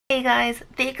Hey guys,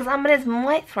 the examiners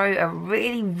might throw a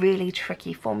really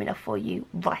tricky formula for you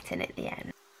right in at the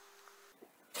end.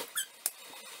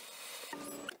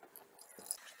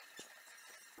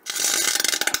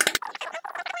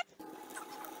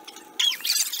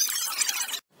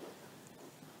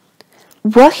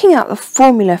 Working out the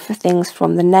formula for things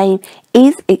from the name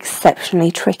is exceptionally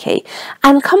tricky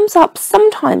and comes up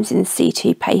sometimes in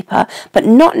C2 paper, but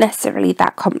not necessarily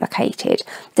that complicated.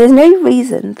 There's no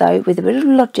reason though, with a bit of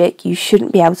logic, you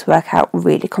shouldn't be able to work out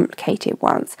really complicated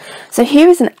ones. So here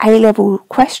is an A-level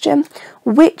question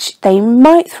which they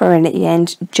might throw in at the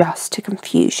end just to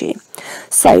confuse you.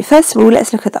 So first of all,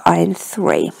 let's look at the ion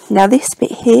 3. Now this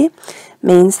bit here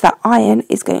means that iron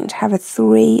is going to have a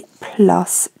 3+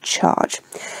 charge.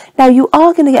 Now you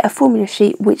are going to get a formula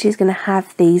sheet which is going to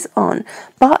have these on,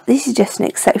 but this is just an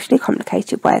exceptionally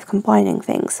complicated way of combining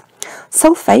things.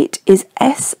 Sulfate is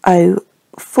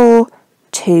SO4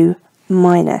 2-.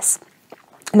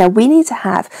 Now we need to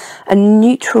have a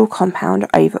neutral compound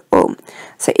overall.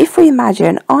 So if we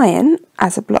imagine iron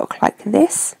as a block like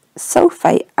this,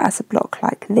 sulfate as a block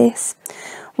like this,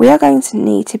 we are going to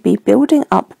need to be building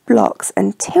up blocks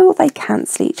until they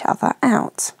cancel each other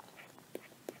out.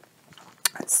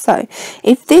 So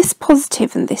if this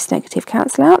positive and this negative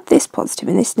cancel out, this positive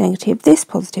and this negative, this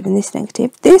positive and this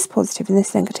negative, this positive and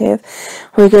this negative,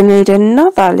 we're going to need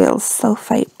another little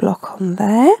sulfate block on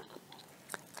there,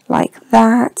 like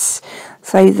that.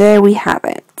 So there we have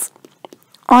it.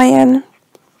 Iron,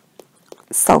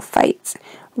 sulfate.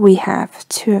 We have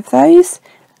 2 of those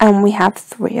and we have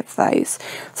 3 of those.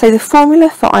 So the formula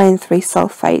for iron 3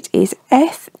 sulfate is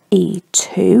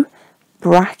Fe2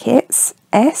 brackets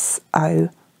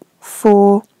SO4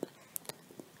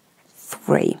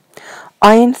 3.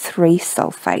 Iron 3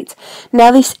 sulfate. Now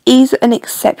this is an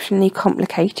exceptionally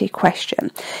complicated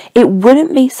question. It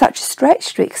wouldn't be such a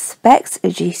stretch to expect a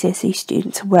GCSE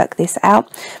student to work this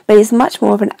out, but it's much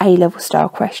more of an A-level style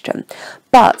question.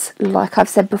 But like I've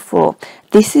said before,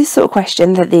 this is the sort of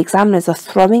question that the examiners are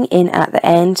throwing in at the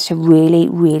end to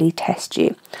really test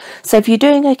you. So if you're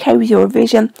doing okay with your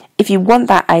revision, if you want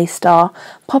that A star,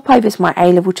 pop over to my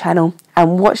A-level channel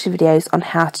and watch the videos on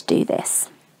how to do this.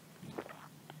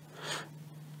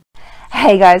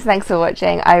 Hey guys, thanks for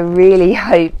watching. I really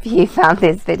hope you found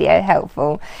this video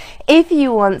helpful. If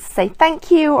you want to say thank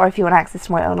you, or if you want access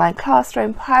to my online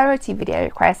classroom, priority video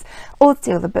requests, or to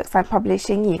see all the books I'm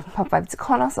publishing, you can pop over to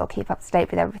Conos or keep up to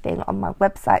date with everything on my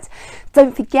website.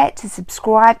 Don't forget to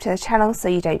subscribe to the channel so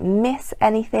you don't miss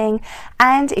anything.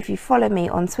 And if you follow me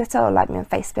on Twitter or like me on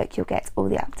Facebook, you'll get all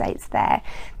the updates there.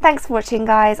 Thanks for watching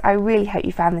guys. I really hope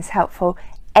you found this helpful.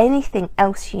 Anything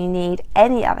else you need,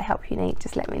 any other help you need,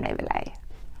 just let me know below.